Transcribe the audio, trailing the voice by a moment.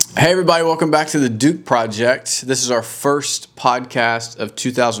Hey everybody, welcome back to the Duke Project. This is our first podcast of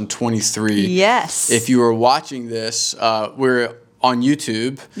 2023. Yes. If you are watching this, we're on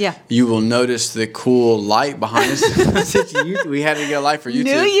YouTube. Yeah. You will notice the cool light behind us. We had to get a light for YouTube.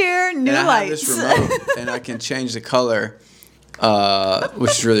 New year, new and I have lights. this remote, and I can change the color,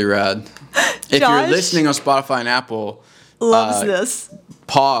 which is really rad. If you're listening on Spotify and Apple, loves this.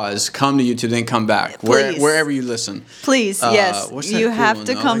 Pause, come to YouTube, then come back. Wherever you listen. Please, yes. You cool have one?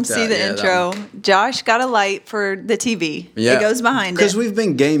 to I come like see that. the intro. Josh got a light for the TV. Yeah. It goes behind it. Because we've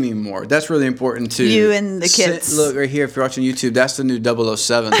been gaming more. That's really important too. You and the kids. Look right here, if you're watching YouTube, that's the new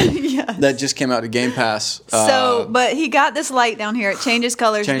 007 Yes. that just came out to Game Pass. But he got this light down here. It changes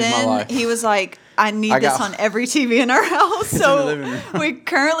colors. Changed my Then life. he was like, I need this on every TV in our house. So we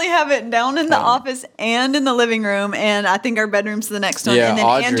currently have it down in the office and in the living room. And I think our bedroom's the next one. Yeah, and then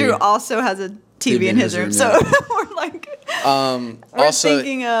Audrey. Andrew also has a TV in his room. Yeah. So we're like, we're also,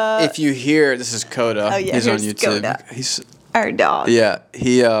 thinking if you hear, this is Coda. Oh, yeah, He's on here's YouTube. Coda. He's our dog. Yeah,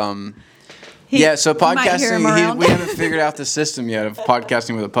 so might hear him podcasting, around. we haven't figured out the system yet of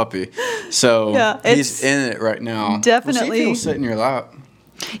podcasting with a puppy. So Yeah, he's in it right now. definitely- We'll see if he'll sit in your lap.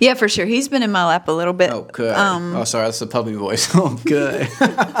 Yeah, for sure. He's been in my lap a little bit. Oh, good. Sorry, that's the puppy voice. Oh, good.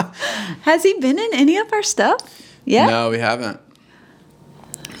 Has he been in any of our stuff? Yeah. No, we haven't.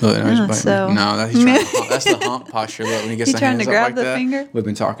 Look, no, he's biting so- me. No, he's trying to hump. That's the hump posture. Look, when he gets He the trying hands to up grab like the that. finger? We've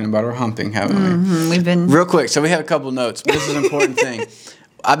been talking about our humping, haven't we? We've been. Real quick, so we have a couple notes. But this is an important thing.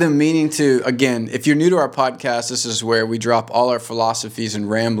 I've been meaning to, again, if you're new to our podcast, this is where we drop all our philosophies and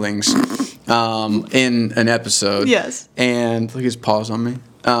ramblings in an episode. Yes. And look at his paws on me.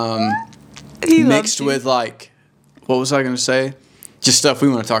 He Mixed loves you. with what was I going to say? Just stuff we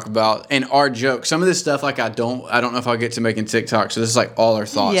want to talk about and our jokes. Some of this stuff, I don't know if I'll get to making TikTok. So this is like all our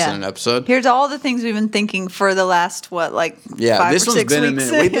thoughts in an episode. Here's all the things we've been thinking for the last 5 this or one's 6 been weeks.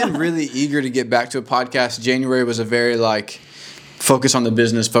 a minute. We've been really eager to get back to a podcast. January was a very focus on the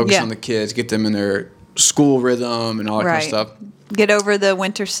business, focus on the kids, get them in their school rhythm and all that kind of stuff. Get over the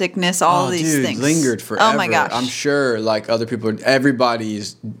winter sickness, all these things. Lingered forever. Oh my gosh. I'm sure other people,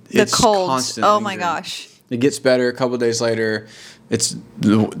 everybody's, it's colds. constant Oh my lingering. gosh. It gets better. A couple of days later, it's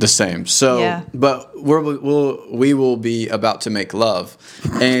the same. So, but we will be about to make love,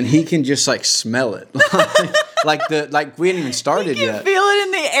 and he can just smell it, we hadn't even started You can yet. feel it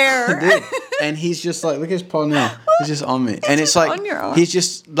in the air. Dude. And he's just look at his paw now. He's just on me, and it's on your arm. he's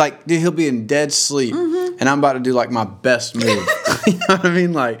just dude, he'll be in dead sleep, and I'm about to do my best move. You know what I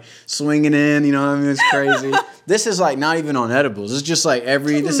mean? Swinging in. You know what I mean? It's crazy. This is not even on edibles. It's just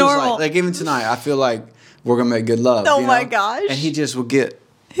this normal. is even tonight. I feel like we're gonna make good love. Oh you know? my gosh. And he just will get.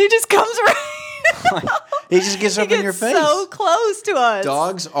 He just comes right. He just gets up in your face. So close to us.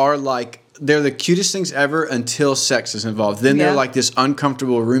 Dogs are they're the cutest things ever until sex is involved. Then they're this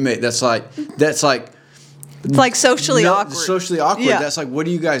uncomfortable roommate that's it's socially awkward. Socially awkward. Yeah. That's what are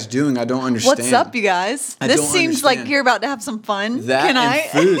you guys doing? I don't understand. What's up, you guys? I This don't seems understand. like you're about to have some fun. That Can I?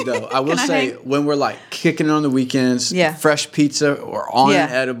 and food, though. I will Can I say, hang? when we're kicking it on the weekends, Yeah. fresh pizza or on Yeah.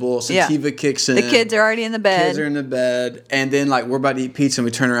 an edible, Yeah. sativa kicks in. The kids are already in the bed. Kids are in the bed, and then we're about to eat pizza, and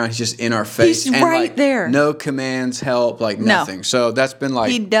we turn around, he's just in our face. He's and, right there. No commands, help, nothing. So that's been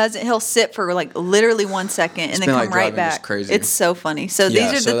He doesn't. He'll sit for literally 1 second and then been, come right driving us back. crazy. It's so funny. So these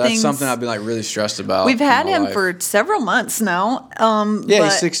are so the that's things. something I've been really stressed about. We've had in my him life. for several months now.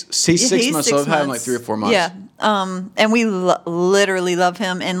 He's 6 months. So I've had him 3 or 4 months. Yeah. And we literally love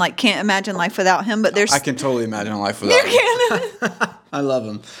him and can't imagine life without him. But there's I can totally imagine a life without him. you can. I love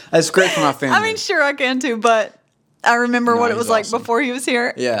him. It's great for my family. I mean, sure I can too, but I remember what it he's was like awesome. before he was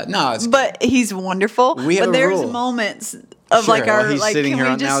here. Yeah, no, it's But he's wonderful. We have but a there's rule. moments of Sure. our He's sitting can here we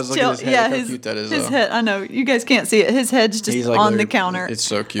right now. just Look at chill? his head. Yeah, Look how his cute that is, his though. head. I know you guys can't see it. His head's just He's, on the literally- counter. it's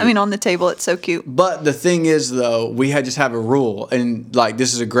so cute. I mean, on the table. It's so cute. But the thing is, though, we just have a rule, and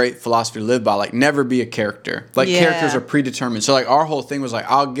this is a great philosophy to live by. Never be a character. Characters Yeah. are predetermined. So our whole thing was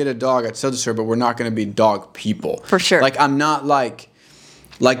I'll get a dog. I'd sell this to her, but we're not going to be dog people. For sure. I'm not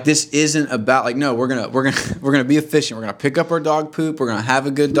this isn't about no. We're gonna be efficient. We're gonna pick up our dog poop. We're gonna have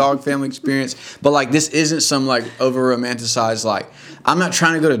a good dog family experience. But this isn't some over romanticized I'm not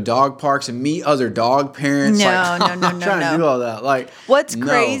trying to go to dog parks and meet other dog parents. No, I'm no, not no, trying no. to do all that. What's no.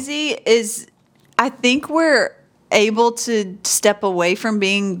 crazy is I think we're able to step away from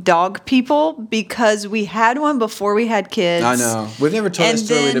being dog people because we had one before we had kids. I know. We've never told And that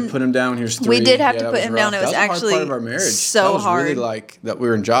story to then put him down. Here's 3. we did have to that put him down. rough. It was that actually a hard part of our marriage. so that was hard. Really that we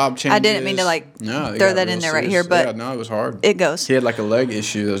were in job changes. I didn't mean to throw that in there right here, but yeah, no, it was hard. it goes. He had a leg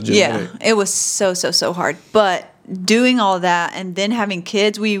issue that was Yeah, it was so hard. But doing all that and then having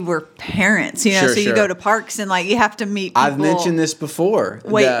kids, we were parents, you know. So you go to parks and like you have to meet people. I've mentioned this before.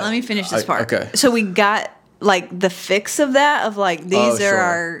 Wait, let me finish this part. Okay. So we got like the fix of that of like these are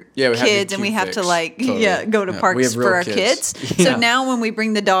our kids and we have to like go to parks for our kids. So now when we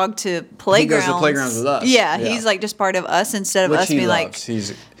bring the dog to playgrounds, he goes to playgrounds with us. Yeah, he's like just part of us instead of us being like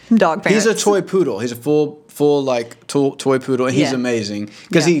he's dog parents. He's a toy poodle. He's a full like toy poodle, and he's amazing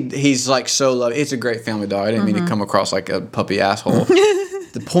because he's like so loved. It's a great family dog. I didn't mean to come across like a puppy asshole.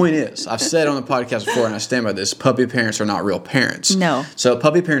 The point is, I've said on the podcast before, and I stand by this: puppy parents are not real parents. No. So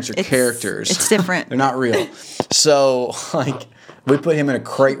puppy parents are characters. It's different. They're not real. So like, we put him in a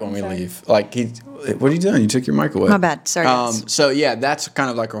crate when we leave. Like what are you doing? You took your mic away. My bad. Sorry. So yeah, that's kind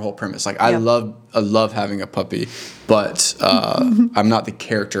of like our whole premise. Like I love having a puppy, but I'm not the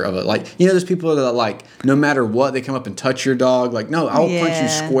character of it. Like, you know, there's people that like no matter what, they come up and touch your dog. Like, no, I'll punch you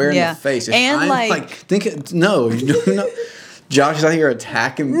square in the face. If and no. Josh is out here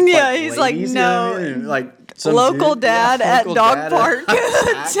attacking. Yeah, he's ladies, like, no. You know what I mean? Like local dad at dog park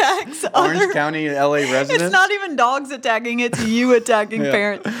attacks Orange County LA residents. It's not even dogs attacking, it's you attacking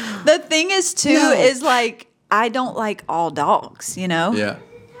parents. The thing is too is like I don't like all dogs, you know? Yeah.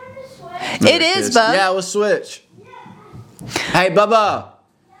 It is, Bub. Yeah, we'll switch. Hey, Bubba.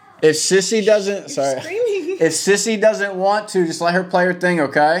 If Sissy doesn't want to, just let her play her thing,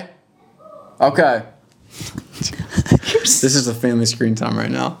 okay? Okay. This is the family screen time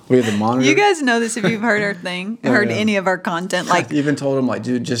right now. We have the monitor. You guys know this if you've heard our thing, any of our content. Like, I even told him, like,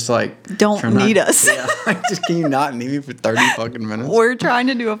 dude, just like don't need us. Yeah, like, just can you not need me for 30 fucking minutes? We're trying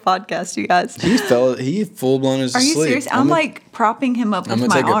to do a podcast, you guys. He full blown is asleep. Are you serious? I'm like propping him up with my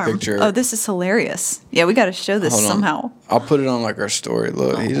arm. I'm gonna take a picture. Oh, this is hilarious. Yeah, we got to show this somehow. I'll put it on like our story.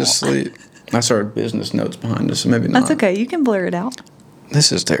 Look, he's asleep. That's our business notes behind us. So maybe not. That's okay. You can blur it out.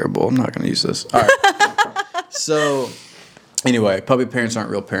 This is terrible. I'm not going to use this. All right. So, anyway, puppy parents aren't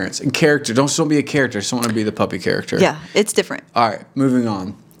real parents. And character, don't be a character. Just want to be the puppy character. Yeah, it's different. All right, moving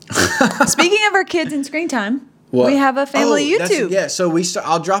on. Speaking of our kids and screen time, we have a family YouTube. So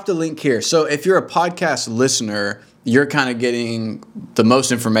I'll drop the link here. So if you're a podcast listener, you're kind of getting the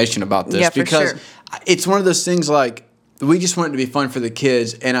most information about this because it's one of those things like. We just want it to be fun for the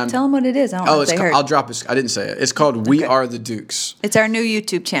kids, and tell them what it is. I'll drop it. I didn't say it. It's called We Are the Dukes. It's our new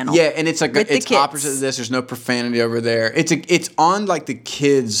YouTube channel. Yeah, and it's like it's opposite of this. There's no profanity over there. It's on like the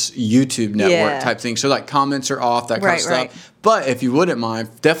kids' YouTube network type thing. So like comments are off, that kind of stuff. Right. But if you wouldn't mind,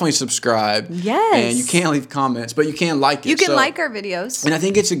 definitely subscribe. Yes. And you can't leave comments, but you can like it. You can like our videos. And I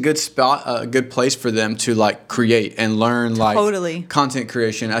think it's a good spot, a good place for them to like create and learn like content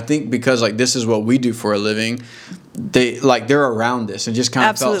creation. I think because like this is what we do for a living. They're around this and just kind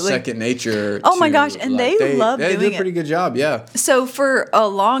of felt second nature. Oh my gosh, and like, they love doing it. They did a pretty good job, yeah. So for a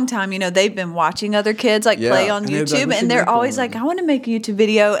long time, you know, they've been watching other kids like play on YouTube, and they're always like, I want to make a YouTube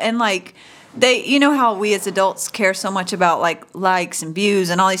video, and like you know how we as adults care so much about like likes and views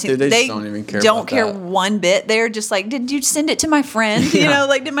and all these things. Dude, they don't even care. Don't care one bit. They're just like, did you send it to my friend? You know,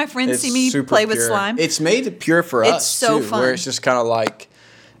 like did my friend see me play with slime? It's made pure for us. It's so too, fun. Where it's just kind of like.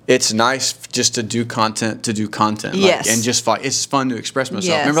 It's nice just to do content. Like, yes. And just like, it's fun to express myself.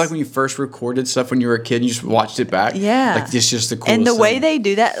 Yes. Remember like when you first recorded stuff when you were a kid and you just watched it back? Yeah. Like it's just the coolest And the way thing. they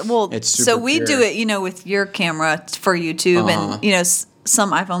do that, well, it's so we do it, you know, with your camera for YouTube and, you know,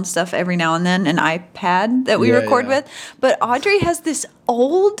 some iPhone stuff every now and then, an iPad that we record with. But Audrey has this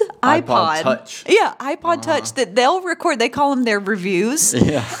old iPod Touch. Yeah, iPod Touch that they'll record. They call them their reviews.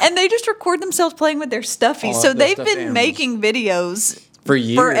 Yeah. And they just record themselves playing with their stuffies. So they've been making videos for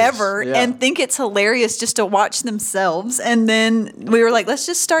years. Forever, and think it's hilarious just to watch themselves. And then we were like, let's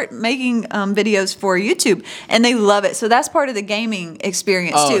just start making videos for YouTube, and they love it. So that's part of the gaming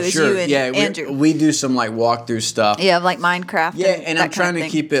experience too. Is you and Andrew? We do some like walkthrough stuff. Yeah, like Minecraft. Yeah, and I'm trying to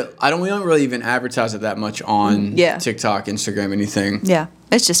keep it. We don't really even advertise it that much on TikTok, Instagram, anything. Yeah.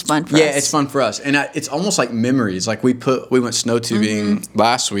 It's just fun for us. Yeah, it's fun for us. And it's almost like memories. Like we went snow tubing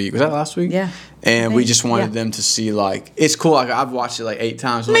last week. Was that last week? Yeah. And we just wanted them to see like, it's cool. Like I've watched it like 8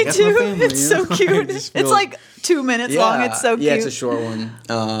 times. Me too. My family, it's so cute. It's like 2 minutes long. It's so cute. Yeah, it's a short one.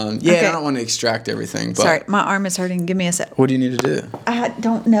 And I don't want to extract everything. But sorry, my arm is hurting. Give me a sec. What do you need to do? I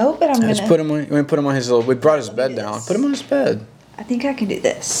don't know, but I'm going to. Just put him on his little, we brought his bed down. Put him on his bed. I think I can do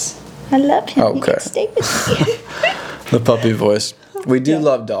this. I love him. Okay. He can stay with me. The puppy voice. We do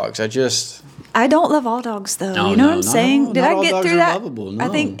love dogs. I don't love all dogs though. You know what I'm saying? Did I get through that? Lovable. No. I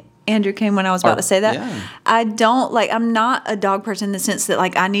think Andrew came when I was about to say that. Yeah. I'm not a dog person in the sense that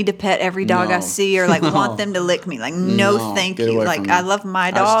like I need to pet every dog I see or like want them to lick me. Like, no, thank get you. away Like, from me. I love my I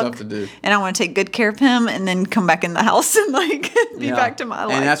have dog stuff to do. and I want to take good care of him and then come back in the house and like be back to my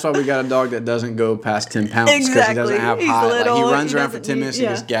life. And that's why we got a dog that doesn't go past 10 pounds. Because Exactly. he doesn't have He's high. little, Like, he runs he around for doesn't 10 minutes and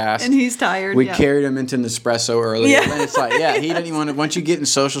gets gassed. And he's tired. We carried him into Nespresso earlier. Yeah. And it's like, he doesn't even want to, once you get in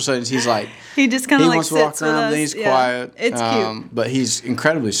social settings, he's like, he just kind of like wants to walk sits around, with us. then he's quiet. It's cute. But he's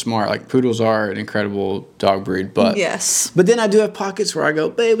incredibly smart. Like, poodles are an incredible dog breed. But yes. But then I do have pockets where I go,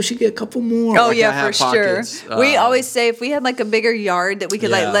 babe, we should get a couple more. Oh, like, yeah, for sure. We always say if we had like a bigger yard that we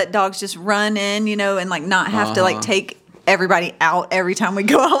could like let dogs just run in, you know, and like not have to like take everybody out every time we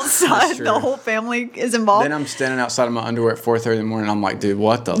go outside. The whole family is involved. Then I'm standing outside of my underwear at 4:30 in the morning. I'm like, dude,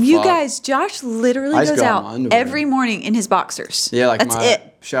 what the You fuck? guys, Josh literally goes out every morning in his boxers. Yeah, like that's it.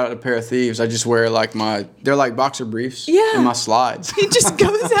 Shout out to Pair of Thieves. I just wear like they're like boxer briefs. Yeah. And my slides. He just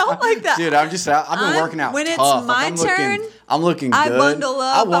goes out like that. Dude, I'm just out. I've been working out when tough. it's my turn, I'm looking good. I bundle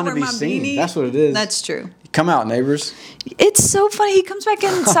up. I want to wear be my seen. beanie. That's what it is. That's true. Come out, neighbors. It's so funny. He comes back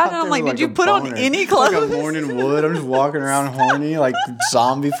inside and I'm like, did you put on any clothes? Like a morning wood. I'm just walking around horny, like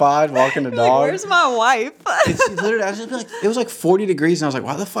zombified, walking the dog. Like, where's my wife? It's literally, I was just like, it was like 40 degrees, and I was like,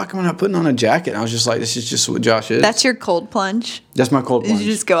 why the fuck am I not putting on a jacket? And I was just like, this is just what Josh is. That's your cold plunge. That's my cold plunge. You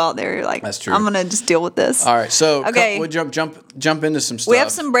just go out there, you're like, that's true. I'm gonna just deal with this. All right, so okay. We'll jump into some stuff. We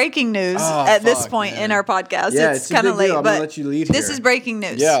have some breaking news at this point in our podcast. Yeah, it's kind of late, I'm but gonna let you lead this here. is breaking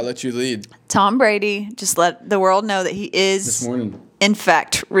news. Yeah, I'll let you lead. Tom Brady just let the world know that he is this morning, in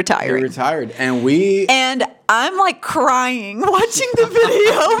fact, retiring. He retired, and I'm like crying watching the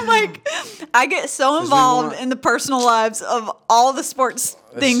video. Like, I get so involved in the personal lives of all the sports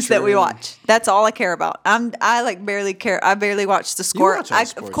things that we watch. That's all I care about. I like barely care. I barely watch the score.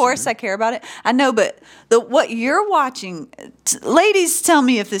 Of course, I care about it. I know, but what you're watching, ladies, tell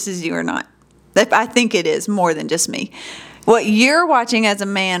me if this is you or not. I think it is more than just me. What you're watching as a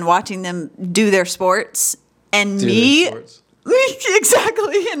man, watching them do their sports, and me.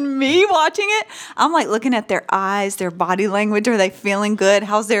 Exactly. And me watching it, I'm like looking at their eyes, their body language. Are they feeling good?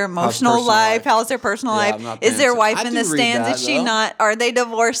 How's their emotional life? How's their personal life? Is their wife in the stands? Is she not? Are they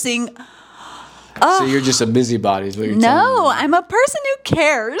divorcing? So you're just a busybody is what you're telling me. No, I'm a person who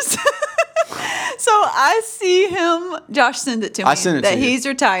cares. So I see him. Josh sent it to me. I sent it to you. He's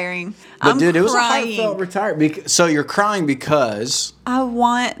retiring. But dude, it was a heartfelt retirement. So you're crying because I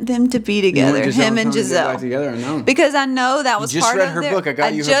want them to be together, him and Giselle. Back together, or no? Because I know that was part of her book. I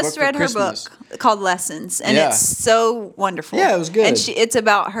got you her book for Christmas. I just read her book called Lessons, and it's so wonderful. Yeah, it was good. And it's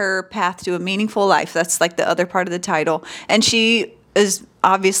about her path to a meaningful life. That's like the other part of the title. And she is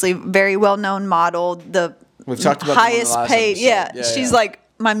obviously very well-known model. We've talked about highest paid. Yeah, she's like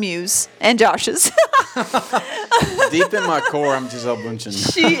my muse and Josh's. Deep in my core, I'm Giselle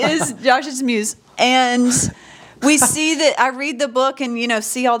Bundchen. She is Josh's muse. And we see that I read the book and,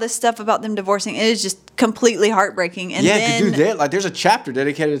 see all this stuff about them divorcing. It is just completely heartbreaking. And then, like, there's a chapter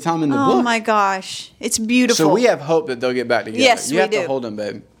dedicated to Tom in the book. Oh, my gosh. It's beautiful. So we have hope that they'll get back together. Yes, you we have do. to hold him,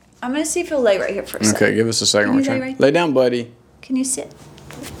 babe. I'm going to see if he'll lay right here for a second. Okay, give us a second. Can you lay right lay down, buddy. Can you sit?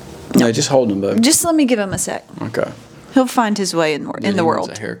 No, just hold him, babe. Just let me give him a sec. Okay. He'll find his way in the world.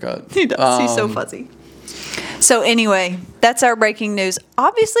 He needs a haircut. He does. He's so fuzzy. So anyway, that's our breaking news.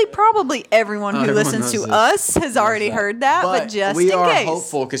 Obviously, probably everyone who listens to us has already heard that, but just in case. We are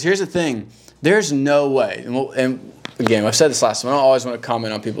hopeful, because here's the thing. There's no way, and again, I've said this last time, I don't always want to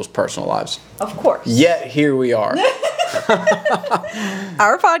comment on people's personal lives. Of course. Yet, here we are.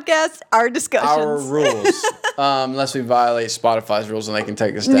 Our podcast, our discussions. Our rules. Unless we violate Spotify's rules and they can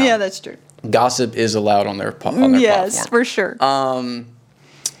take us down. Yeah, that's true. Gossip is allowed on their platform. Yes, for sure.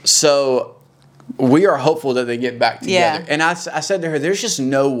 So we are hopeful that they get back together. Yeah. And I said to her, there's just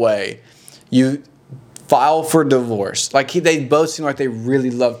no way you file for divorce. Like, they both seem like they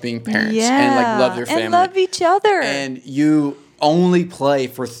really love being parents and like love their family. And love each other. And you only play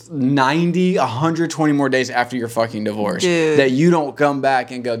for 90, 120 more days after your fucking divorce. Dude. That you don't come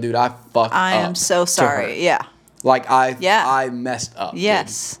back and go, dude, I fucked up. I am so sorry. Yeah. Like, I messed up.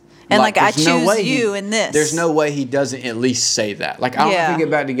 Yes. Dude. And like I choose you in this. There's no way he doesn't at least say that. Like, I don't know if we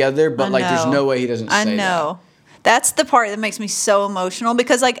get back together, but like there's no way he doesn't say that. I know. That's the part that makes me so emotional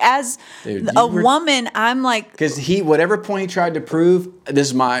because like as a woman, I'm like, because whatever point he tried to prove, this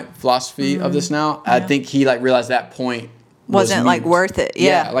is my philosophy of this now. I think he like realized that point wasn't like worth it.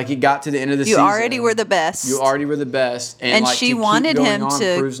 Yeah. Like he got to the end of the season. You already were the best. And like, she wanted him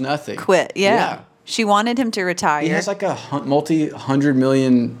to proves nothing. Quit. Yeah. She wanted him to retire. He has like a multi-100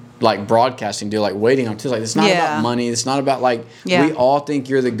 million like broadcasting deal, like waiting on. Like, it's not about money. It's not about like we all think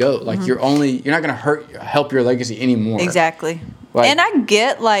you're the GOAT. Like you're not gonna help your legacy anymore. Exactly. Like, and I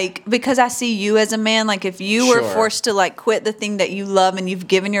get, like, because I see you as a man, like, if you were forced to, like, quit the thing that you love and you've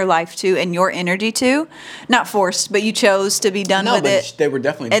given your life to and your energy to, not forced, but you chose to be done with it. They were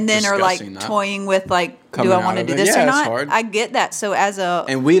definitely and then are, like, that. toying with, like, Coming do I want to do this or not? Hard. I get that. So as a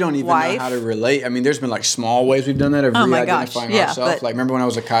and we don't even know how to relate. I mean, there's been, like, small ways we've done that of re-identifying ourselves. Like, remember when I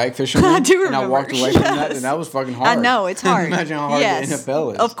was a kayak fisherman? I do remember. And I walked away from that, and that was fucking hard. I know, it's hard. Imagine how hard the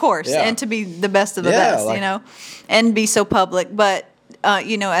NFL is. Of course, and to be the best of the best, like, you know, and be so public. But,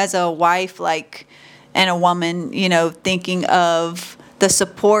 you know, as a wife, like, and a woman, you know, thinking of the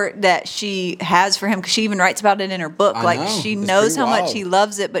support that she has for him, because she even writes about it in her book. She knows how much he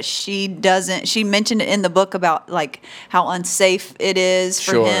loves it, but she doesn't. She mentioned it in the book about, like, how unsafe it is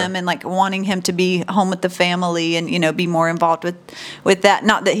for him, and, like, wanting him to be home with the family and, you know, be more involved with that.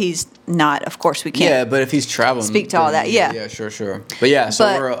 Not that he's not, of course we can't. Yeah, but if he's traveling, speak to all that. Yeah, sure. But so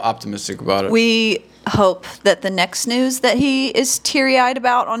we're optimistic about it. We hope that the next news that he is teary-eyed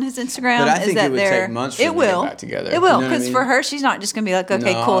about on his Instagram but I think is that it would take months for them to get back together. It will, because for her, she's not just going to be like,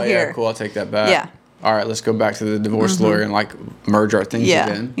 okay, cool, here. Cool, I'll take that back. Yeah. All right, let's go back to the divorce lawyer and, like, merge our things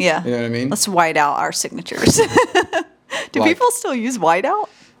again. Yeah. You know what I mean? Let's white out our signatures. Do people still use whiteout?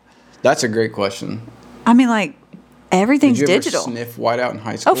 That's a great question. I mean, like, everything's digital. Did you ever sniff whiteout in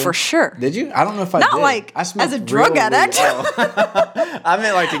high school? Oh, for sure. Did you? I don't know if I Not did. like I as a drug addict. I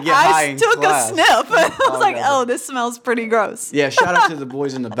meant like to get high in took class. a sniff. I was like, oh, this smells pretty gross. Yeah, shout out to the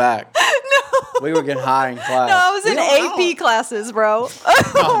boys in the back. No. We were getting high in class. No, I was in AP classes, bro.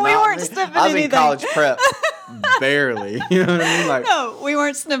 We weren't sniffing anything. I was in college prep. Barely. You know what I mean? Like, no, we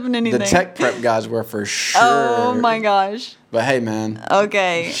weren't sniffing anything. The tech prep guys were for sure. Oh, my gosh. But hey, man.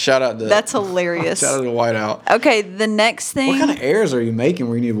 Okay. Shout out to... That's hilarious. Shout out to whiteout. Okay, the next thing... What kind of errors are you making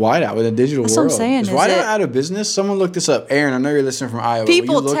where you need whiteout with a digital That's world? What I'm saying. Is whiteout out of business? Someone look this up. Aaron, I know you're listening from Iowa.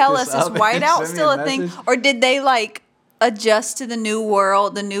 People tell us, is whiteout still a thing? Or did they, like, adjust to the new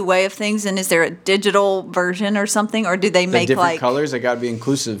world, the new way of things? And is there a digital version or something? Or do they make, different like... colors? They got to be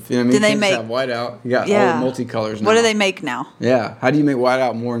inclusive. You know what I mean? Do they make... have whiteout. You got all multicolors now. What do they make now? Yeah. How do you make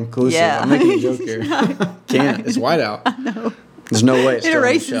whiteout more inclusive? Yeah. I'm making a joke here. Can't. It's whiteout. I know. There's no way it's it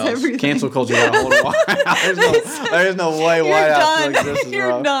erases everything. Cancel culture got a hold of whiteout. There's no way whiteout still exists.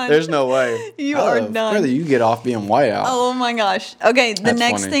 You're done. There's no way. You are done. Whether you get off being whiteout. Oh my gosh. Okay, the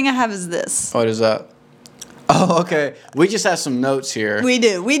next thing I have is this. What is that? Oh, okay. We just have some notes here. We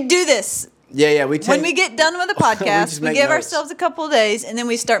do. We do this. Yeah. When we get done with the podcast, we give ourselves a couple of days, and then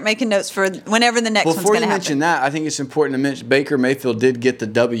we start making notes for whenever the next one's going to happen. Before you mention that, I think it's important to mention Baker Mayfield did get the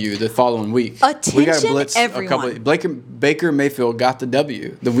W the following week. We got to blitz everyone. Baker Mayfield got the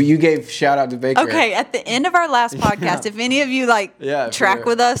W. You gave shout out to Baker. Okay, at the end of our last podcast, if any of you track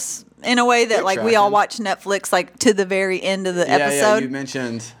with us in a way that we all watch Netflix to the very end of the episode. Yeah, you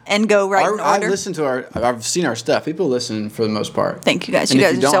mentioned. And go right in order. I've seen our stuff. People listen for the most part. Thank you guys. You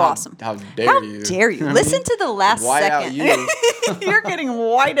guys are so awesome. How dare you? How dare you? Listen to the last second. You're getting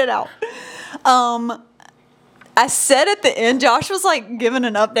whited out. I said at the end, Josh was giving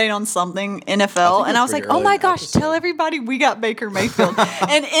an update on something NFL, and I was like, "Oh my gosh, tell everybody we got Baker Mayfield."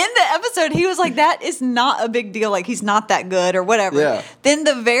 And in the episode, he was like, "That is not a big deal. He's not that good or whatever." Yeah. Then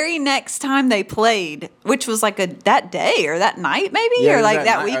the very next time they played, which was that day or that night maybe, or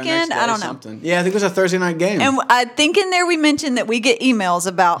that weekend, I don't know. Something. Yeah, I think it was a Thursday night game. And I think in there we mentioned that we get emails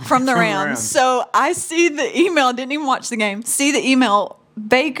from the Rams. So I see the email. Didn't even watch the game. See the email.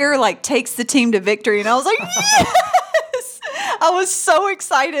 Baker takes the team to victory, and I was like, yes! I was so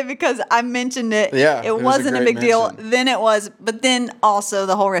excited because I mentioned it. Yeah, it wasn't a big deal. Then it was, but then also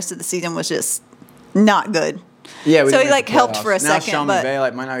the whole rest of the season was just not good. Yeah, so he helped for a now second. Sean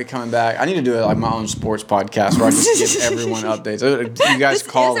McVay might not be coming back. I need to do it my own sports podcast where I just give everyone updates. You guys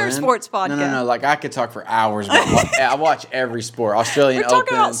call in. This is our sports podcast. No. I could talk for hours. I watch every sport. Australian Open. We're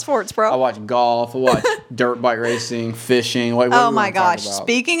talking about sports, bro. I watch golf. I watch dirt bike racing, fishing. What oh my gosh!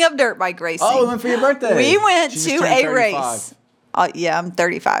 Speaking of dirt bike racing, we went for your birthday. We went to a race. Yeah, I'm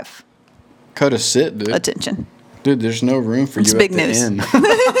 35. Coda, sit, dude. Attention. Dude, there's no room for you at the end.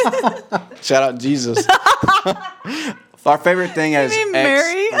 Shout out Jesus. Our favorite thing as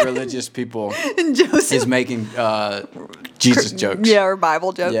ex-religious people is making Jesus jokes. Yeah, or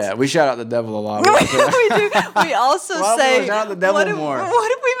Bible jokes. Yeah, we shout out the devil a lot. We do. We also say, shout out the devil more.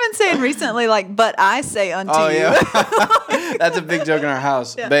 What have we been saying recently? But I say unto you. Yeah. That's a big joke in our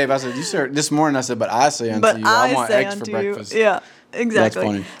house. Yeah. Babe, I said, this morning I said, but I say unto you. I want eggs for breakfast. Yeah. Exactly.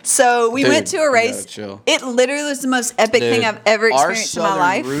 That's funny. So we went to a race. It literally was the most epic thing I've ever experienced in my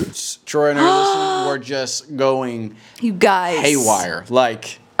life. Our southern roots, Troy and I were just going you guys haywire.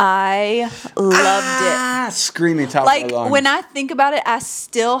 I loved it. Screaming top Like, of my lungs. when I think about it, I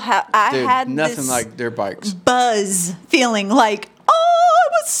still have, Dude, had nothing this like dirt bikes. buzz feeling like, oh,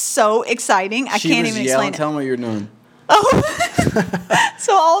 it was so exciting. I can't even explain it. Tell me what you're doing.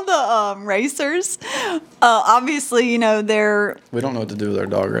 So all the racers, obviously, they're. We don't know what to do with our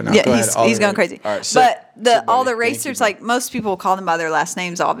dog right now. Yeah, Go he's going crazy. All right, but all the racers, like most people call them by their last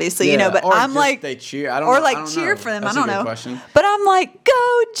names, obviously, But or I'm just like, they cheer. I don't or know. like I don't cheer know. for them. That's I don't a good know. question. But I'm like,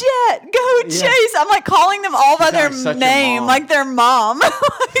 go Jet, go Chase. I'm like calling them all by their name, like their mom.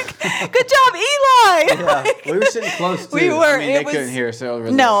 Like, good job, Eli. Yeah, Like, we were sitting close too. We were. They couldn't hear us.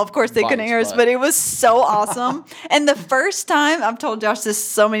 No, of course they couldn't hear us, but it was so awesome. And the first time, I've told Josh this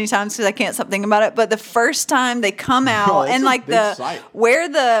so many times because I can't stop thinking about it. But the first time they come out and like where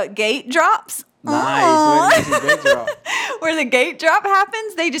the gate drops. Nice. Where the gate drop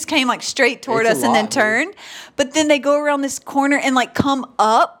happens, they just came like straight toward us and then turned. But then they go around this corner and like come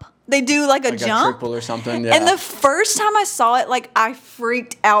up. They do like a jump. A triple or something. Yeah. And the first time I saw it, like I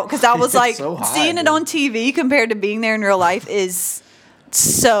freaked out because I was like, so high, seeing it on TV compared to being there in real life is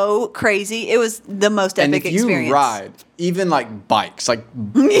so crazy. It was the most epic experience. And if you ride, even like bikes, like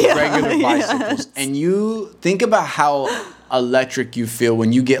regular bicycles, and you think about how electric you feel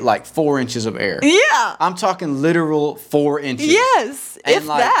when you get like 4 inches of air. Yeah. I'm talking literal 4 inches. Yes. And if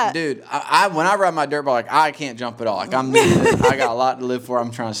like, that. dude, I when I ride my dirt bike, like, I can't jump at all. Like I got a lot to live for.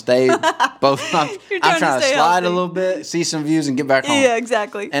 I'm trying to stay both. I'm trying to slide a little bit, see some views, and get back home. Yeah,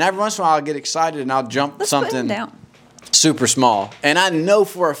 exactly. And every once in a while, I'll get excited and I'll jump something down. Super small. And I know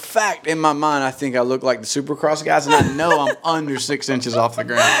for a fact in my mind, I think I look like the Supercross guys, and I know I'm under 6 inches off the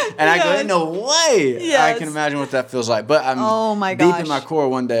ground. And I go, ain't no way. Yes. I can imagine what that feels like. But I'm deep in my core,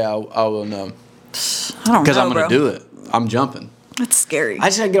 one day I will know. I don't know, because I'm going to do it. I'm jumping. That's scary. I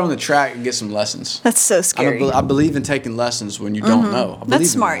just got to get on the track and get some lessons. That's so scary. I believe in taking lessons when you don't know. That's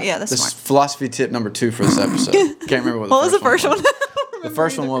smart. Yeah, that's smart. This philosophy tip number 2 for this episode. Can't remember what was the first one. The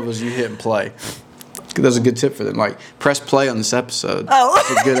first one was you hit and play. That was a good tip for them. Like, press play on this episode. Oh.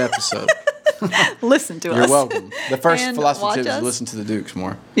 It's a good episode. Listen to us. You're welcome. The first and philosophy tip is listen to the Dukes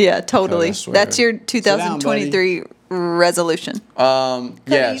more. Yeah, totally. That's your 2023 resolution.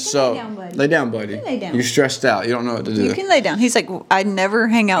 Yeah, so lay down, buddy. Lay down. You're stressed out. You don't know what to do. You can lay down. He's like, I never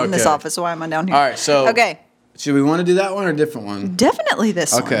hang out in this office. Why am I down here? All right, so. Okay. Should we want to do that one or a different one? Definitely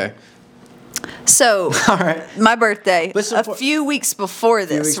this one. Okay. So, all right. My birthday, a few weeks before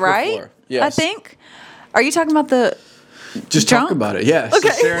this, right? Yes. I think. Are you talking about the Just drunk? Talk about it, yes. Okay.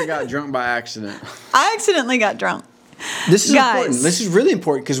 So Sarah got drunk by accident. I accidentally got drunk. This is important. This is really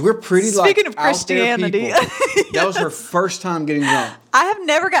important because we're pretty Speaking of Christianity. That was her first time getting drunk. I have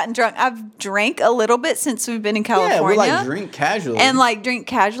never gotten drunk. I've drank a little bit since we've been in California. Yeah, we like drink casually. And like drink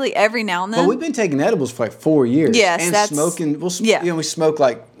casually every now and then. But we've been taking edibles for like 4 years. Yes, and that's smoking. We smoke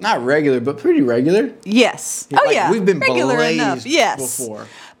like not regular, but pretty regular. Yes. We've been regular blazed enough. Yes. before.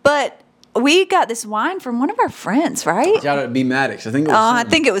 But we got this wine from one of our friends, right? Shout out to B Maddox. I think it was. I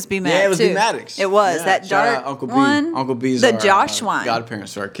think it was B Maddox. Yeah, it was too. B Maddox. It was that Shout dark out Uncle B. one. Uncle B's the our, Josh wine.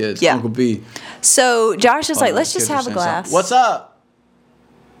 Godparents to our kids. Yeah. Uncle B. So Josh is like, let's just have a glass. Something. What's up?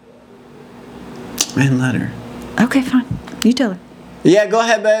 Man, let her. Okay, fine. You tell her. Yeah, go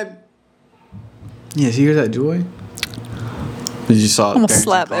ahead, babe. Yes, you hear that joy? Did you saw it? I'm gonna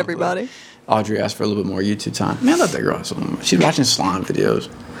slap everybody. Audrey asked for a little bit more YouTube time. Man, let that girl have something. She's watching slime videos.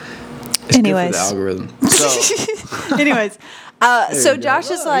 It's anyways, good for the algorithm. So, anyways, so Josh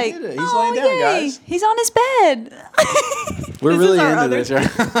is like, he's laying down, guys. He's on his bed. We're really into this,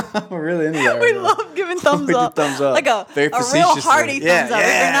 right? We're really into that. We love giving thumbs up. Thumbs up. Like a real hearty thumbs up.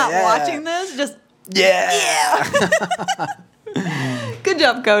 If you're not watching this, just yeah. Good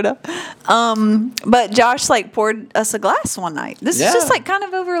job, Coda. But Josh like poured us a glass one night. This is just like kind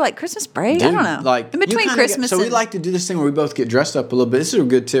of over like Christmas break. Dude, I don't know. Like in between Christmas. So we like to do this thing where we both get dressed up a little bit. This is a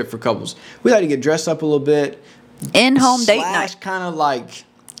good tip for couples. We like to get dressed up a little bit. In-home date night. Kind of like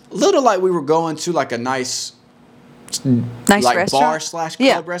a little like we were going to like a nice like restaurant? bar /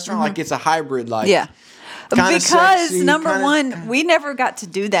 club restaurant. Like it's a hybrid like. Yeah. Because sexy, number one, we never got to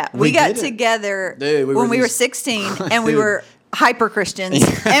do that. We got together when we were 16 and we were hyper Christians,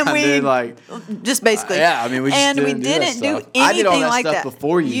 and we just basically we didn't do anything like that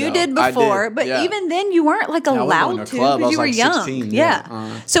before you did before, but even then you weren't like allowed to because you were young.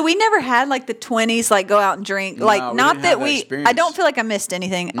 16, so we never had like the 20s like go out and drink. Like not that I don't feel like I missed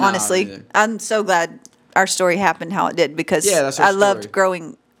anything. Honestly, I'm so glad our story happened how it did because I loved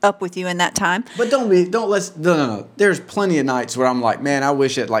growing up with you in that time. But no. There's plenty of nights where I'm like, man, I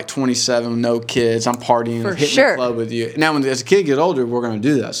wish at like 27, no kids, I'm partying, hitting the club with you. Now, as a kid gets older, we're going to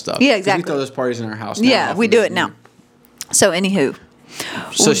do that stuff. Yeah, exactly. We throw those parties in our house now. Yeah, we do it now. So, anywho.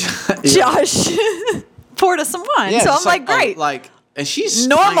 So Josh poured us some wine. So I'm like, great. And she's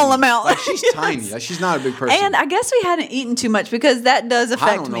normal tiny. amount. Like she's tiny. Like she's not a big person. And I guess we hadn't eaten too much because that does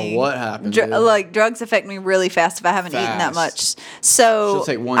affect me. I don't know what happened. Like drugs affect me really fast if I haven't eaten that much. So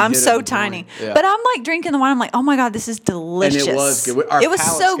I'm so tiny. Yeah. But I'm like drinking the wine. I'm like, oh my God, this is delicious. And it was good. It was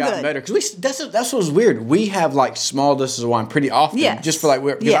so good. Better because that's what was weird. We have like small doses of wine pretty often. Yes. Just for like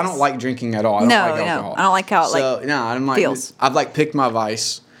because I don't like drinking at all. I don't like alcohol. I don't like how it I'm like feels. I've like picked my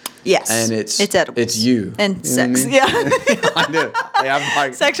vice. Yes, and it's edible. It's you and sex. I mean? Yeah, I do. I'm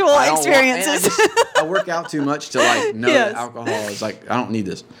like, sexual experiences. I work out too much to like know that alcohol is like I don't need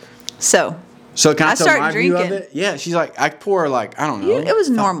this. So can I tell my view of it? Yeah, she's like I pour like I don't know. It was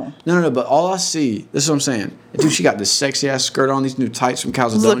normal. No, but all I see. This is what I'm saying. Dude, she got this sexy ass skirt on, these new tights from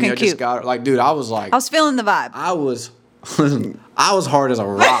Calzedonia. I just got her. Like, dude, I was feeling the vibe. I was hard as a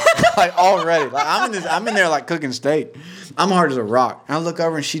rock, like already. Like I'm in there like cooking steak. I'm hard as a rock. And I look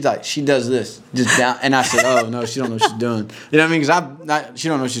over and she does this just down. And I said, oh no, she don't know what she's doing. You know what I mean? Because she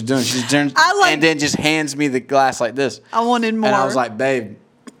don't know what she's doing. She turns and then just hands me the glass like this. I wanted more. And I was like, babe,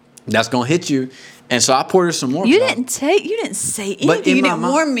 that's gonna hit you. And so I poured her some more. You didn't say anything. You didn't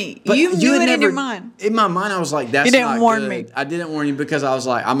warn me. You knew it in your mind. In my mind, I was like, that's not good. You didn't warn me. I didn't warn you because I was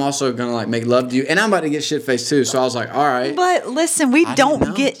like, I'm also going to like make love to you. And I'm about to get shit-faced too. So I was like, all right. But listen, we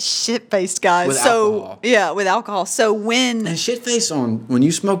don't get shit-faced, guys. With alcohol. Yeah, with alcohol. So when... And shit-faced when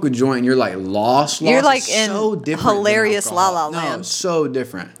you smoke a joint and you're like lost. You're like in so hilarious La La Land. No, so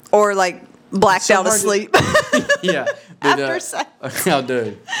different. Or like blacked out asleep. Yeah. After sex. Oh,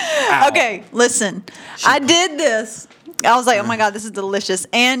 dude. Ow. Okay, listen. I did this. I was like, oh my God, this is delicious.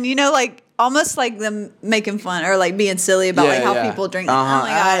 And like almost like them making fun or like being silly about like how people drink. Oh my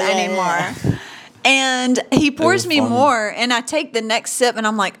God, I need more. And he pours me more, and I take the next sip, and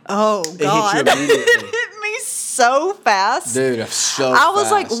I'm like, oh God. It hit me so fast. Dude, I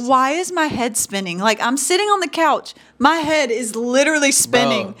was like, why is my head spinning? Like, I'm sitting on the couch. My head is literally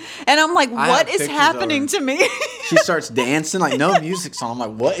spinning. Bro, and I'm like, what is happening to me? She starts dancing, like, no music's on. I'm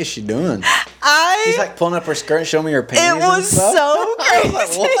like, what is she doing? She's like pulling up her skirt and showing me her panties. It was so crazy. I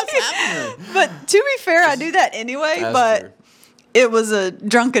was like, what's happening? But to be fair, I do that anyway. That's true. It was a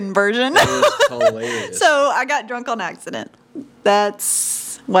drunken version. It was hilarious. So I got drunk on accident.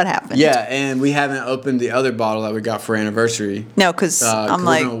 That's what happened. Yeah, and we haven't opened the other bottle that we got for anniversary. No, because I'm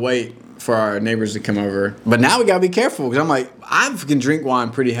like... we're going to wait for our neighbors to come over. But now we got to be careful because I'm like, I can drink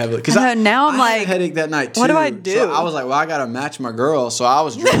wine pretty heavily. Because now I'm like... I had a headache that night, too. What do I do? So I was like, well, I got to match my girl. So I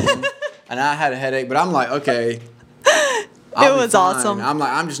was drinking, and I had a headache. But I'm like, okay... It was awesome. I'm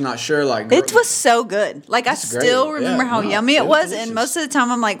like, I'm just not sure. Like, it was so good. Like, I still remember how yummy it was. Delicious. And most of the time,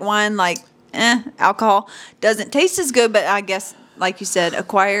 I'm like, wine, like, alcohol doesn't taste as good. But I guess, like you said,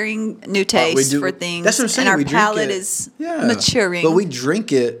 acquiring new tastes for things. That's what I'm saying. And our palate is maturing. But we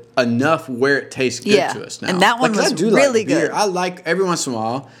drink it enough where it tastes good to us now. And that one was really good. I like every once in a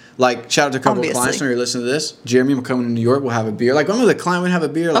while. Like, shout out to a couple of clients. I know you're listening to this. Jeremy, I'm coming to New York. We'll have a beer. Like, I'm with a client. We'll have a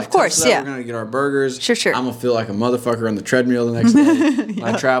beer. Like, of course, We're going to get our burgers. Sure. I'm going to feel like a motherfucker on the treadmill the next day. When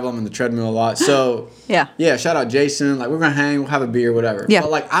I travel, I'm in the treadmill a lot. So, yeah, shout out Jason. Like, we're going to hang. We'll have a beer, whatever. Yeah. But,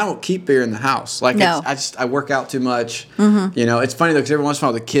 like, I don't keep beer in the house. Like, I work out too much. Mm-hmm. You know, it's funny, though, because every once in a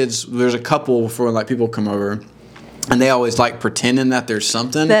while the kids, there's a couple before, when, like, people come over. And they always like pretending that there's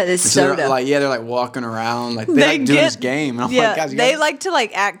something. That is so they're like, they're like walking around, like they like doing this game. And I'm like, guys, they like to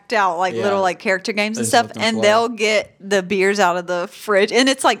like act out like little like character games and stuff. And they'll get the beers out of the fridge, and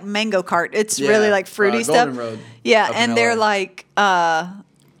it's like mango cart. It's really like fruity stuff. Golden Road, and they're like,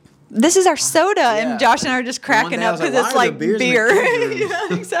 this is our soda, and Josh and I are just cracking up because it's like beer.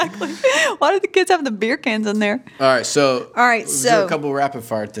 Yeah, exactly. Why do the kids have the beer cans in there? All right, so a couple rapid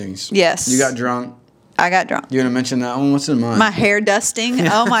fire things. Yes, you got drunk. I got drunk. You want to mention that one? What's in mine? My hair dusting.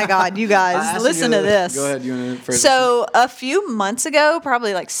 Oh my God, you guys, listen to this. Go ahead. You want to So a few months ago,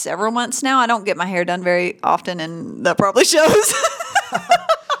 probably like several months now, I don't get my hair done very often, and that probably shows.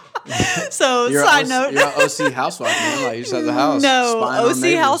 So side note, you're an OC housewife, man. Like you just at the house. No,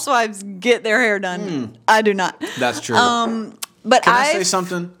 OC housewives get their hair done. I do not. That's true. But Can I say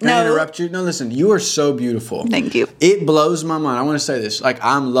something? Can I interrupt you? No, listen. You are so beautiful. Thank you. It blows my mind. I want to say this. Like,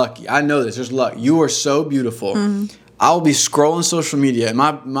 I'm lucky. I know this. There's luck. You are so beautiful. Mm-hmm. I'll be scrolling social media, and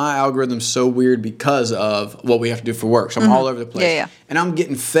my algorithm's so weird because of what we have to do for work. So I'm all over the place. Yeah. And I'm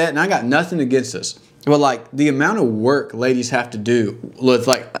getting fed, and I got nothing against this. But, like, the amount of work ladies have to do with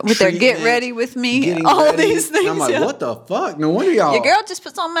their get ready with me, all these things. And I'm like, what the fuck? No wonder y'all. Your girl just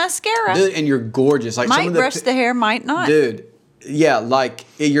puts on mascara. Dude, and you're gorgeous. Like, might brush the hair, might not. Dude. yeah, like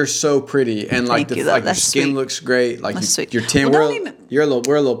you're so pretty, and like Thank you, like your that's skin sweet. looks great. Like That's sweet. you're tan. Well, We're a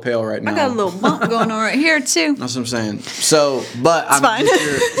little pale right now. I got a little bump going on right here too. That's what I'm saying. So, but It's fine.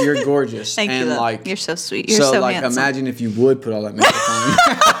 You're gorgeous. Thank and you. Like you're so sweet. You're so like handsome. imagine if you would put all that makeup on.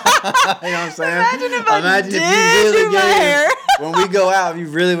 You know what I'm saying? Imagine if I you did do my hair. When we go out, you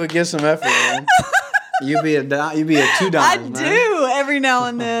really would give some effort, man. You'd be a $2. I man. do every now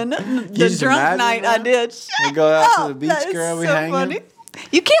and then. The just drunk imagine, night man? I did. We go out to the Shut beach, up. That is girl. We so hanging. funny.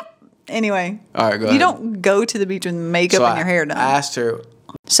 You can't. Anyway. All right, go ahead. You don't go to the beach with makeup So and your hair done. I asked her.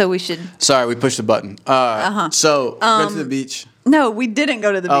 So we should. Sorry, we pushed the button. So we went to the beach. No, we didn't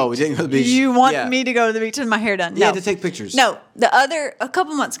go to the beach. Oh, we didn't go to the beach. You want Yeah. me to go to the beach with my hair done? Yeah, No. to take pictures. No, a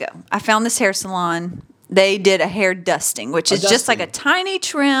couple months ago, I found this hair salon. They did a hair dusting, which is just like a tiny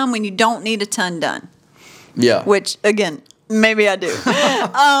trim when you don't need a ton done. Yeah. Which, again, maybe I do.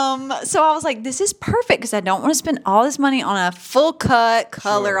 So I was like, this is perfect because I don't want to spend all this money on a full cut,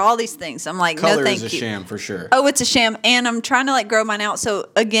 color, all these things. I'm like, Color no, thank is a you. sham for sure. Oh, it's a sham. And I'm trying to like grow mine out. So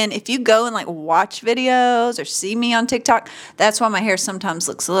again, if you go and like watch videos or see me on TikTok, that's why my hair sometimes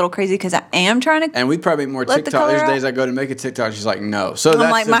looks a little crazy because I am trying to. And we probably make more Let the TikTok. color There's days out. I go to make a TikTok. She's like, no. So that's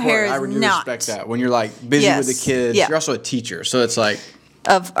like, my hair important. is I do not. respect that. When you're like busy with the Yes. kids, Yeah. you're also a teacher. So it's like,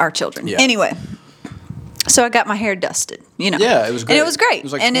 Of our children. Yeah. Anyway. So I got my hair dusted, you know. Yeah, it was great. And it was great. It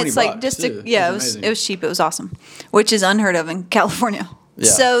was like and 20 it's like bucks, just too. it amazing. was cheap. It was awesome, which is unheard of in California. Yeah.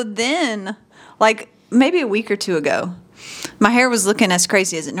 So then, like maybe a week or two ago, my hair was looking as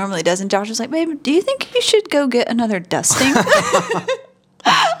crazy as it normally does, and Josh was like, "Babe, do you think you should go get another dusting?" I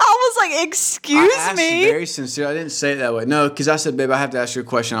was like, "Excuse I asked me." very sincere. I didn't say it that way. No, because I said, babe, I have to ask you a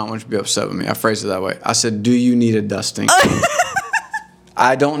question. I don't want you to be upset with me. I phrased it that way. I said, do you need a dusting?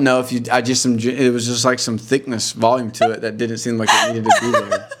 I don't know if you. It was just like some thickness, volume to it that didn't seem like it needed to be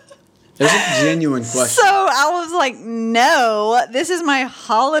there. It was a genuine question. So I was like, "No, this is my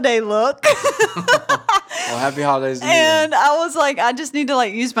holiday look." Well, happy holidays to you. And I was like, I just need to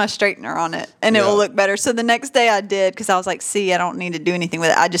like use my straightener on it and it will look better. So the next day I did because I was like, see, I don't need to do anything with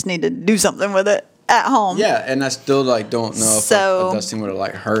it. I just need to do something with it at home. Yeah, and I still like don't know if a dusting would have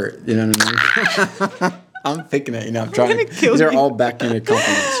like hurt. You know what I mean? I'm picking at you now. I'm trying to. kill These are you. all backhanded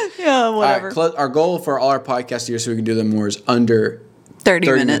compliments. Yeah, whatever. All right, our goal for all our podcasts here, so we can do them more, is under 30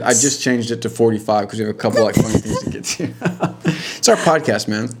 minutes. I just changed it to 45 because we have a couple like funny things to get to. It's our podcast,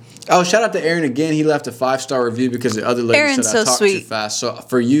 man. Oh, shout out to Aaron again. He left a 5-star review because the other lady Aaron's said I so talked sweet. too fast. So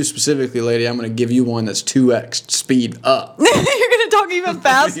for you specifically, lady, I'm going to give you one that's 2x speed up. You're going to talk even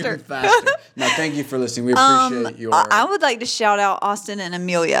faster. Even faster. No, thank you for listening. We appreciate your. I would like to shout out Austin and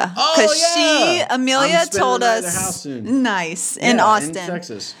Amelia. Oh, yeah. Amelia I'm spending told the night at their us. house soon. Nice. In Yeah, Austin. in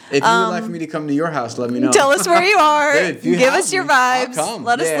Texas. If you would like for me to come to your house, let me know. Tell us where you are. Dude, if you Give have us your me, I'll vibes. come.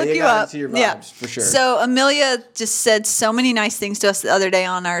 Let us Yeah, look you you gotta up. see your Yeah. vibes, for sure. So Amelia just said so many nice things to us the other day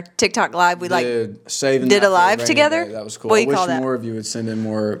on our TikTok live. We Saving did that a for live rainy together? day. That was cool. What do I you wish call that? more of you would send in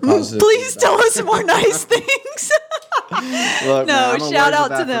more positive. Please feedback. tell us more nice things. Look, No, man, I'm a shout words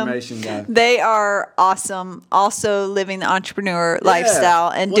out of to them. affirmation guy. They are awesome. Also living the entrepreneur lifestyle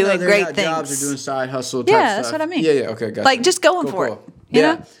and Well, no, doing they're great not things. Jobs or doing side hustle. Type Yeah, that's stuff. what I mean. Yeah, okay, gotcha. Like, just going for it, you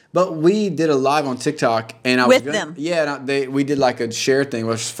know? But we did a live on TikTok, and I With was them. Yeah, and we did like a share thing.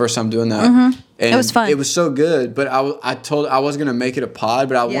 Which was the first time doing that. And It was fun. It was so good. But I was gonna make it a pod,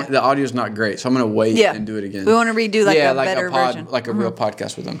 but the audio's not great, so I'm gonna wait and do it again. We want to redo like a better pod, version. like a real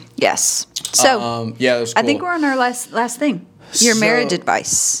podcast with them. Yes. So yeah, it was cool. I think we're on our last thing. Your marriage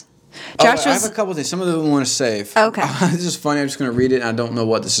advice. Josh I was. have a couple things. Some of them I want to save. Okay. This is funny. I'm just going to read it, and I don't know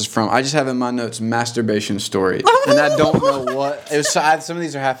what this is from. I just have in my notes masturbation story, and I don't know what. Some of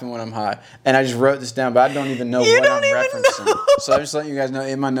these are happening when I'm high, and I just wrote this down, but I don't even know what I'm referencing. know. So I'm just letting you guys know.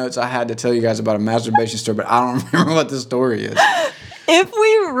 In my notes, I had to tell you guys about a masturbation story, but I don't remember what the story is. If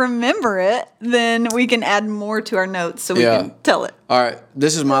we remember it, then we can add more to our notes so we can tell it. All right.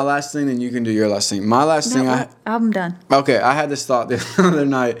 This is my last thing, then you can do your last thing. My last thing. I'm done. Okay, I had this thought the other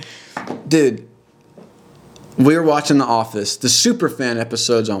night. Dude, we were watching The Office, the Superfan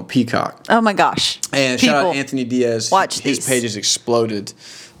episodes on Peacock. Oh my gosh. And shout out Anthony Diaz. Watch His these. page has exploded.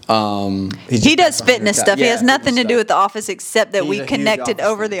 He does fitness stuff. He has nothing to do with The Office except that He's we a huge connected Office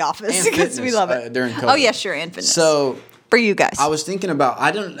over fan. The Office And because we fitness, love it. during COVID. Oh yeah, sure, and fitness. So for you guys, I was thinking about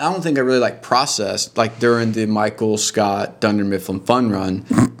I don't think I really like processed like during the Michael Scott Dunder Mifflin Fun Run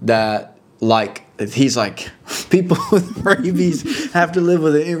that like he's like people with rabies have to live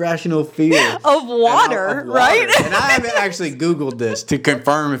with an irrational fear of water, right? And I haven't actually Googled this to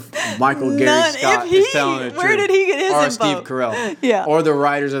confirm if Michael Gary Scott is telling the truth. Where did he get his or info? Steve Carell, Yeah, or the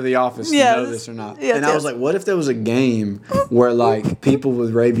writers of The Office to know this or not. Yes, and I was like, what if there was a game where like people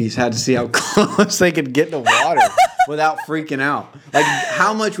with rabies had to see how close they could get to water? without freaking out. Like,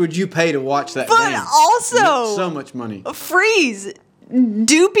 how much would you pay to watch that game? But also, so much money. Freeze.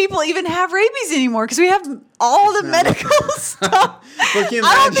 Do people even have rabies anymore? Because we have all the medical stuff. But can you imagine,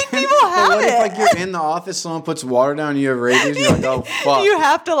 I don't think people have what it. if, like, you're in the office, someone puts water down, you have rabies, and you're like, oh, fuck. You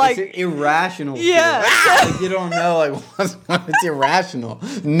have to, like... It's irrational. Yeah. Like, you don't know, like, it's irrational.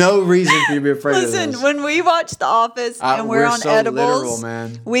 No reason for you to be afraid of this. Listen, when we watch The Office and we're on so edibles, literal,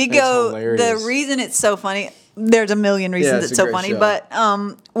 man. we It's go... hilarious. The reason it's so funny... There's a million reasons it's so funny, show.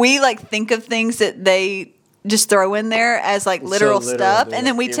 but we, like, think of things that they... just throw in there as like literal stuff, and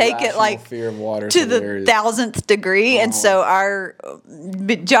then we take it like fear of water to the 1,000th degree. And so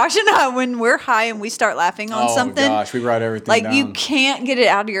Josh and I, when we're high and we start laughing on something, gosh, we write everything like down. you can't get it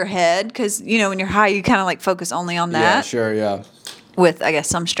out of your head because when you're high, you kind of like focus only on that. Yeah, sure, yeah. With I guess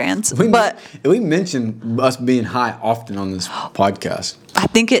some strands, but we mention us being high often on this podcast. I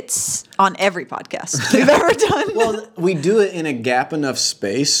think it's on every podcast we've ever done. Well, we do it in a gap enough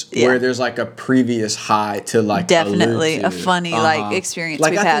space where there's like a previous high to like definitely allude to. a funny like experience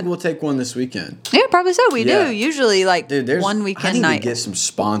like we've I had. think we'll take one this weekend. Yeah, probably so. We do usually like one weekend I need night. to get some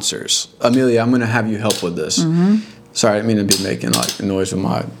sponsors. Amelia, I'm going to have you help with this. Mm-hmm. Sorry, I didn't mean to be making like a noise with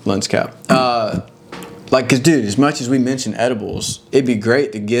my lens cap. Like, cause dude, as much as we mention edibles, it'd be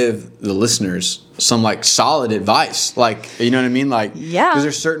great to give the listeners some like solid advice. Like, you know what I mean? Like, cause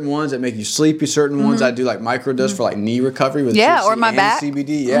there's certain ones that make you sleepy. Certain ones I do like microdose for like knee recovery with THC or my and back.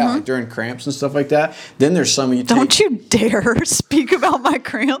 CBD. Yeah, like during cramps and stuff like that. Then there's some you Don't you dare speak about my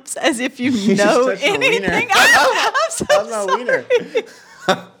cramps as if you know anything. I'm so That's my wiener.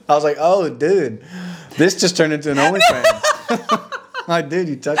 I was like, oh, dude, this just turned into an OnlyFans. Like, dude,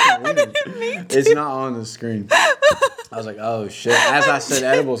 you touched my wiener. It's not on the screen. I was like, oh, shit. As I said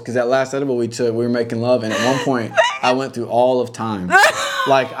edibles, because that last edible we took, we were making love. And at one point, I went through all of time.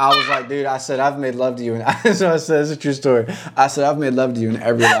 Like, I was like, dude, I said, I've made love to you. And so I said, it's a true story. I said, I've made love to you in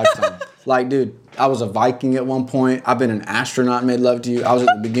every lifetime. Like, dude, I was a Viking at one point. I've been an astronaut and made love to you. I was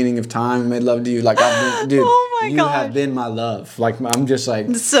at the beginning of time and made love to you. Like, I've been, dude, you have been my love. Like, I'm just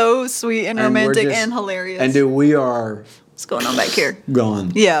like. So sweet and romantic and hilarious. And, dude, we are. What's going on back here?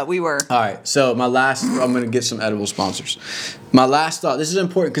 Gone. Yeah, we were. All right. So my last, I'm going to get some edible sponsors. My last thought, this is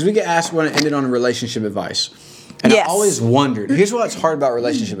important because we get asked when it ended on relationship advice. And I always wondered, here's what's hard about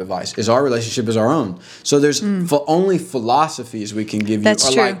relationship advice, is our relationship is our own. So there's only philosophies we can give you.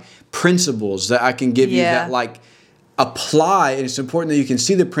 That's true. Like principles that I can give you that like apply, and it's important that you can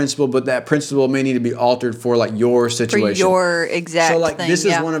see the principle, but that principle may need to be altered for like your situation. For your exact So like thing, this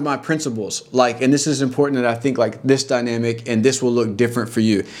is one of my principles. Like, and this is important that I think like this dynamic and this will look different for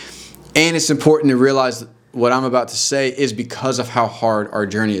you. And it's important to realize what I'm about to say is because of how hard our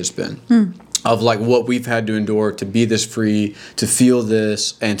journey has been. Of like what we've had to endure to be this free, to feel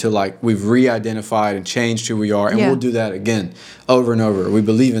this, and to like we've re-identified and changed who we are. And we'll do that again over and over. We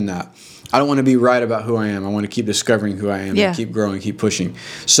believe in that. I don't want to be right about who I am. I want to keep discovering who I am and keep growing, keep pushing.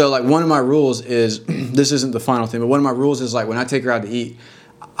 So like one of my rules is, this isn't the final thing, but one of my rules is like when I take her out to eat,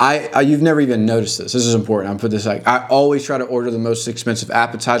 you've never even noticed this. This is important. I put this like, I always try to order the most expensive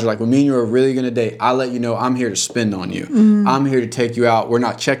appetizer. Like when me and you are really going to date, I let you know I'm here to spend on you. I'm here to take you out. We're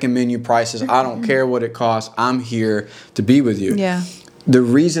not checking menu prices. I don't care what it costs. I'm here to be with you. Yeah. The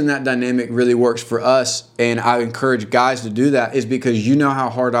reason that dynamic really works for us, and I encourage guys to do that, is because you know how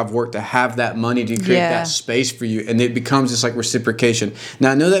hard I've worked to have that money to create that space for you, and it becomes this like reciprocation.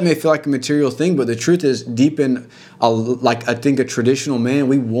 Now I know that may feel like a material thing, but the truth is, deep in, I think a traditional man,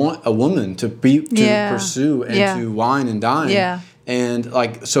 we want a woman to pursue and to wine and dine. Yeah. And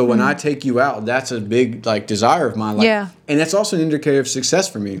like, so when I take you out, that's a big like desire of mine. Like, and that's also an indicator of success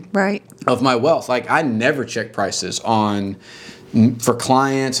for me. Right. Of my wealth. Like I never check prices for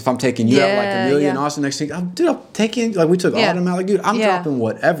clients. If I'm taking you out like Amelia and Austin next thing, I'm taking, like we took Autumn out, like dude, I'm dropping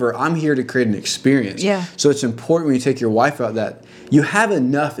whatever. I'm here to create an experience. Yeah. So it's important when you take your wife out that you have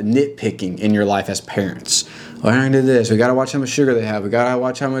enough nitpicking in your life as parents. Well, I do this. We got to watch how much sugar they have. We got to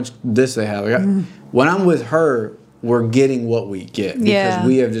watch how much this they have. When I'm with her, we're getting what we get because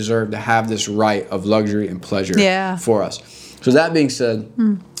we have deserved to have this right of luxury and pleasure for us. So that being said,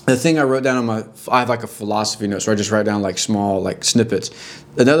 the thing I wrote down on I have like a philosophy note, so I just write down like small like snippets.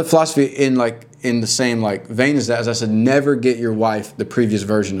 Another philosophy in the same like vein as that, as I said, never get your wife the previous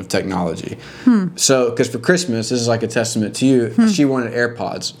version of technology. So, because for Christmas, this is like a testament to you, she wanted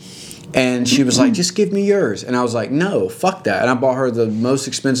AirPods. And she was like, just give me yours. And I was like, no, fuck that. And I bought her the most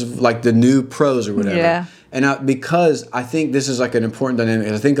expensive, like the new Pros or whatever. Yeah. And because I think this is like an important dynamic.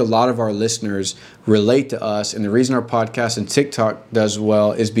 I think a lot of our listeners relate to us. And the reason our podcast and TikTok does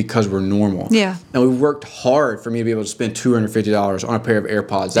well is because we're normal. Yeah. And we worked hard for me to be able to spend $250 on a pair of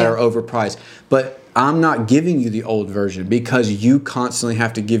AirPods that are overpriced. But I'm not giving you the old version because you constantly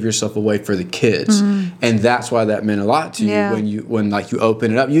have to give yourself away for the kids. And that's why that meant a lot to you when like you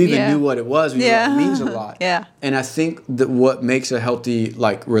open it up. You even knew what it was. You knew it means a lot. Yeah. And I think that what makes a healthy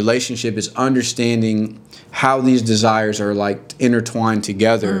like relationship is understanding how these desires are like intertwined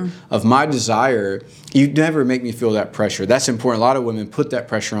together. Of my desire, you never make me feel that pressure. That's important. A lot of women put that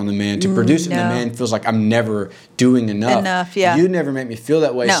pressure on the man to produce it, and the man feels like I'm never doing enough. You never make me feel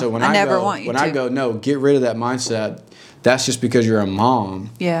that way. No, So when I go, no, get rid of that mindset. That's just because you're a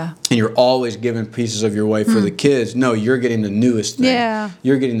mom. Yeah. And you're always giving pieces of your way for the kids. No, you're getting the newest thing. Yeah.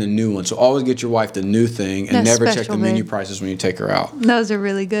 You're getting the new one. So always get your wife the new thing and That's never special, check the menu babe. prices when you take her out. Those are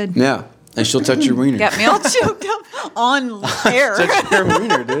really good. Yeah. And she'll touch your wiener. Got me all choked up on air. Touch your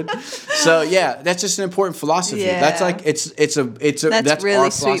wiener, dude. So yeah, that's just an important philosophy. Yeah. That's like it's that's really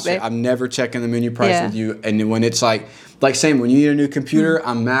our sweet, philosophy. babe. I'm never checking the menu price with you. And then when it's like same when you need a new computer,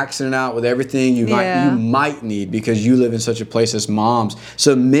 I'm maxing it out with everything you might need because you live in such a place as moms.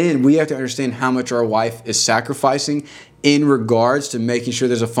 So men, we have to understand how much our wife is sacrificing in regards to making sure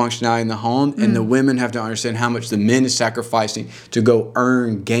there's a functionality in the home, and the women have to understand how much the men is sacrificing to go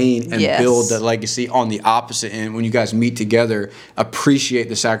earn, gain, and build that legacy on the opposite end. When you guys meet together, appreciate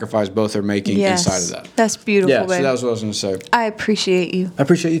the sacrifice both are making inside of that. That's beautiful, Yeah, babe. so that was what I was going to say. I appreciate you. I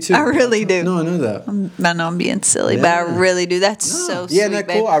appreciate you too. I really do. No, I know that. I know I'm being silly, but I really do. That's so sweet, Yeah, isn't that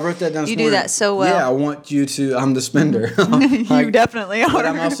cool? babe. I wrote that down. You do that so well. Yeah, I want you to. I'm the spender. You definitely are. But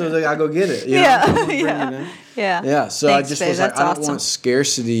I'm also the I go get it. You know? Yeah, I'm gonna bring yeah. it in. Yeah. Yeah. So Thanks, I just babe. was like, That's I don't awesome. want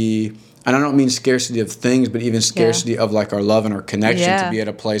scarcity, and I don't mean scarcity of things, but even scarcity of like our love and our connection to be at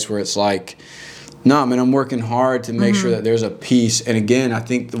a place where it's like, no, man, I'm working hard to make sure that there's a peace. And again, I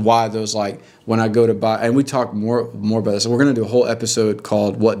think why those like when I go to buy, and we talk more about this. We're gonna do a whole episode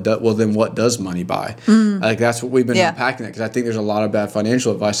called what does money buy? Like that's what we've been unpacking because I think there's a lot of bad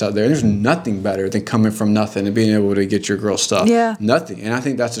financial advice out there. And there's nothing better than coming from nothing and being able to get your girl stuff. Yeah, nothing. And I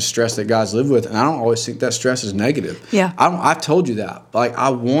think that's the stress that guys live with. And I don't always think that stress is negative. Yeah, I've told you that. Like I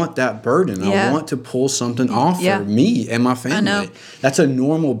want that burden. Yeah. I want to pull something off for me and my family. I know. That's a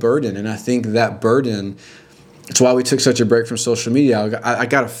normal burden, and I think that burden. It's why we took such a break from social media. I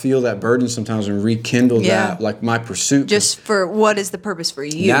got to feel that burden sometimes and rekindle that, like my pursuit. Just for what is the purpose for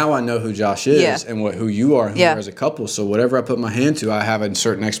you? Now I know who Josh is and who you are and who you are as a couple. So whatever I put my hand to, I have a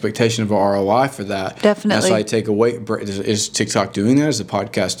certain expectation of a ROI for that. Definitely. That's why I take away. Is TikTok doing that? Is the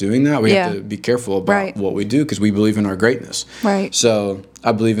podcast doing that? We have to be careful about what we do because we believe in our greatness. Right. So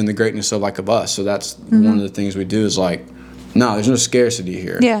I believe in the greatness of us. So that's one of the things we do is like, no, there's no scarcity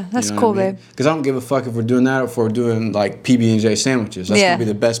here. Yeah, that's cool, babe. Because I don't give a fuck if we're doing that or if we're doing like PB&J sandwiches. That's gonna be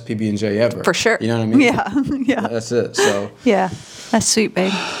the best PB&J ever. For sure. You know what I mean? Yeah, yeah. That's it. So yeah, that's sweet,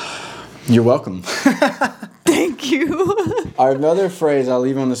 babe. You're welcome. Thank you. Our other phrase, I'll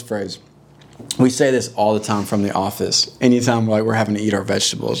leave on this phrase. We say this all the time from the office. Anytime we're having to eat our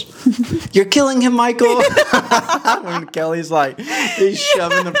vegetables. You're killing him, Michael. When Kelly's like, he's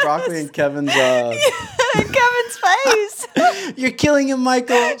shoving the broccoli in Kevin's Kevin's face. You're killing him,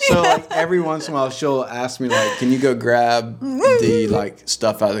 Michael. So like every once in a while she'll ask me like, can you go grab the like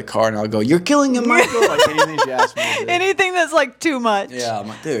stuff out of the car? And I'll go, you're killing him, Michael. Like anything she asks me to do. Anything that's like too much. Yeah, I'm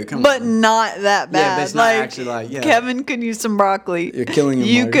like, dude, come on. But not that bad. Yeah, but it's not actually like, yeah. Kevin could use some broccoli. You're killing him,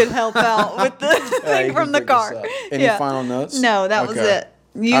 You Michael. could help out with the thing from the car. Any final notes? No, that was it.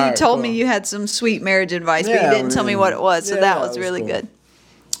 You told me you had some sweet marriage advice, but you didn't tell me what it was, so that was really good.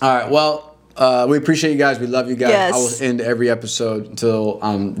 All right, well, we appreciate you guys. We love you guys. Yes. I will end every episode until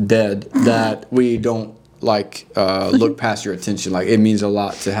I'm dead that we don't look past your attention. Like it means a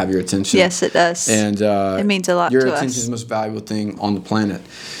lot to have your attention. Yes, it does. And it means a lot to us. Your attention is the most valuable thing on the planet.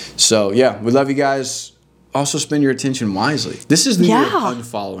 So yeah, we love you guys. Also spend your attention wisely. This is the year of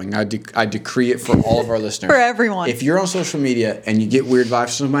unfollowing. I decree it for all of our listeners. For everyone. If you're on social media and you get weird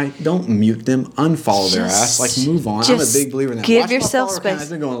vibes from somebody, don't mute them. Unfollow their ass. Like move on. I'm a big believer in that. Give yourself space. It's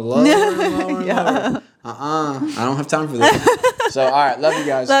been going lower and lower and lower. I don't have time for this. So all right, love you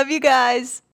guys. Love you guys.